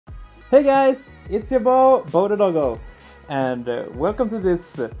Hey guys, it's your Bo the Doggo, and welcome to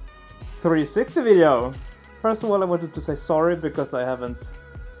this 360 video. First of all, I wanted to say sorry because I haven't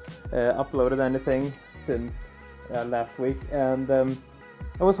uploaded anything since last week, and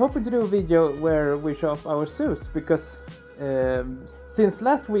I was hoping to do a video where we show off our suits because since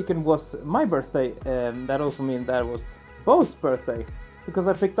last weekend was my birthday, that also means that it was Bo's birthday because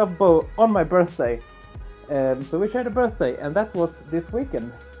I picked up Bo on my birthday. So we shared a birthday, and that was this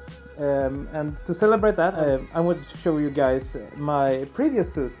weekend. And to celebrate that, I wanted to show you guys my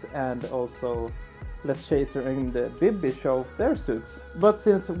previous suits and also let Chaser and Bibby show their suits. But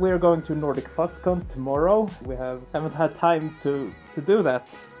since we're going to NordicFuzzCon tomorrow, we haven't had time to do that.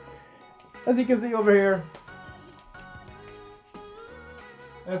 As you can see over here,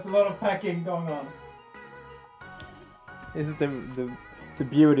 there's a lot of packing going on. This is the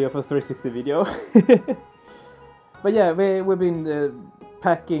beauty of a 360 video. But yeah, we've been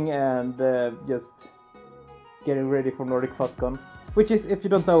packing and just getting ready for NordicFuzzCon, which is, if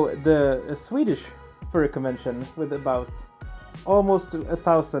you don't know, the Swedish furry convention with about almost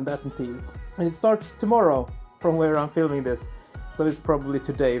 1,000 attendees. And it starts tomorrow from where I'm filming this, so it's probably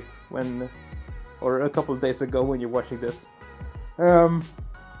today or a couple of days ago when you're watching this. So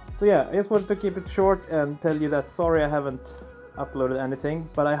yeah, I just wanted to keep it short and tell you that sorry I haven't uploaded anything,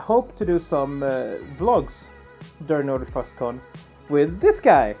 but I hope to do some vlogs during NordicFuzzCon with this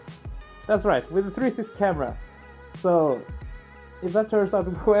guy. That's right, with the 360 camera. So if that turns out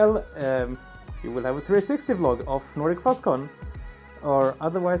well, you will have a 360 vlog of NordicFuzzCon, or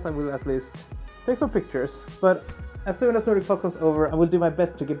otherwise I will at least take some pictures. But as soon as NordicFuzzCon's over, I will do my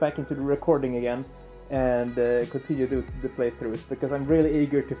best to get back into the recording again and continue the playthroughs, because I'm really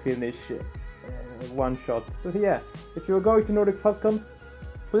eager to finish one shot. So yeah, if you're going to NordicFuzzCon,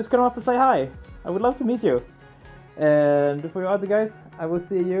 please come up and say hi. I would love to meet you. And for you other guys, I will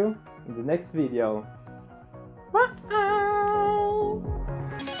see you in the next video. Bye!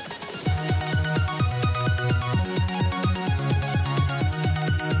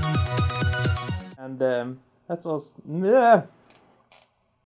 And that's all.